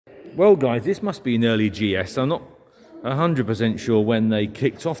Well guys, this must be an early GS. I'm not 100% sure when they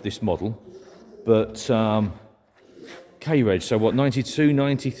kicked off this model, but K-Reg, so what, 92,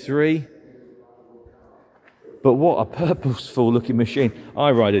 93? But what a purposeful looking machine.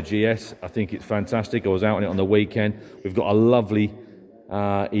 I ride a GS, I think it's fantastic. I was out on it on the weekend. We've got a lovely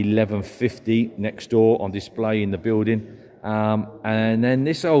 1150 next door on display in the building. And then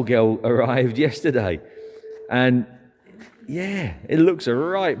this old girl arrived yesterday. And yeah, it looks a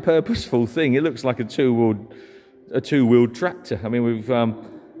right purposeful thing. It looks like a two-wheeled tractor. I mean, we've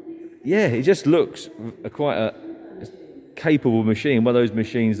yeah, it just looks quite a capable machine. One of those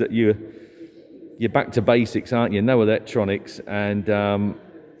machines that you're back to basics, aren't you? No electronics, and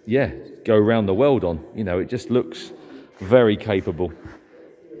yeah, go around the world on. You know, it just looks very capable.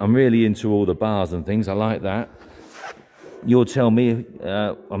 I'm really into all the bars and things. I like that. You'll tell me,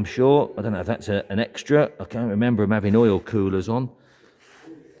 I'm sure. I don't know if that's an extra. I can't remember them having oil coolers on.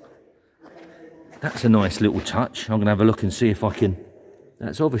 That's a nice little touch. I'm going to have a look and see if I can...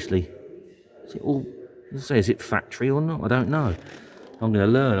 That's obviously... Is it all... Let's say, is it factory or not? I don't know. I'm going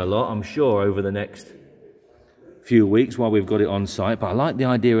to learn a lot, I'm sure, over the next few weeks while we've got it on site. But I like the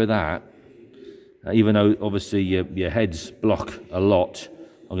idea of that. Even though, obviously, your heads block a lot.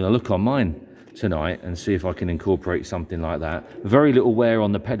 I'm going to look on mine tonight and see if I can incorporate something like that. Very little wear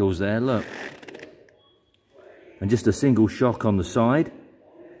on the pedals there, look. And just a single shock on the side.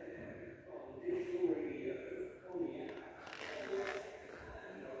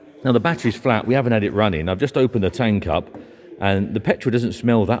 Now the battery's flat, we haven't had it running. I've just opened the tank up and the petrol doesn't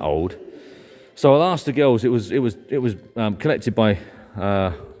smell that old. So I'll ask the girls, it was collected by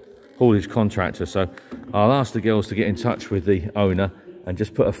haulage contractor, so I'll ask the girls to get in touch with the owner and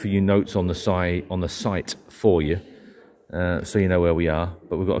just put a few notes on the site for you, so you know where we are.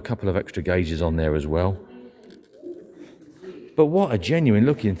 But we've got a couple of extra gauges on there as well. But what a genuine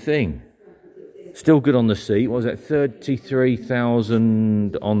looking thing. Still good on the seat. What was that,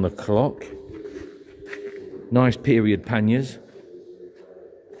 33,000 on the clock. Nice period panniers.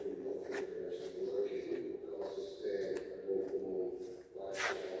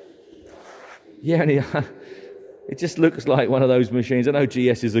 Yeah, and it just looks like one of those machines. I know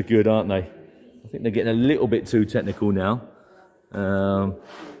GSs are good, aren't they? I think they're getting a little bit too technical now.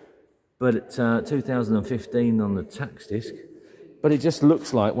 But it's 2015 on the tax disc. But it just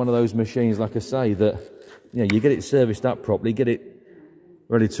looks like one of those machines, like I say, that, you know, you get it serviced up properly, get it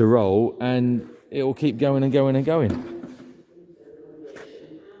ready to roll, and it will keep going and going and going.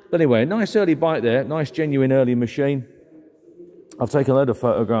 But anyway, nice early bike there, nice genuine early machine. I've taken a load of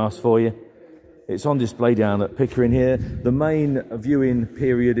photographs for you. It's on display down at Pickering here. The main viewing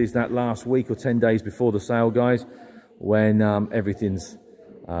period is that last week or 10 days before the sale, guys, when everything's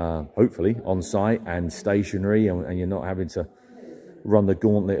hopefully on site and stationary, and you're not having to run the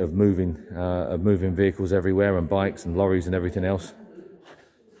gauntlet of moving vehicles everywhere, and bikes and lorries and everything else.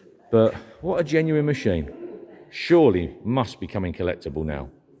 But what a genuine machine. Surely must be coming collectible now.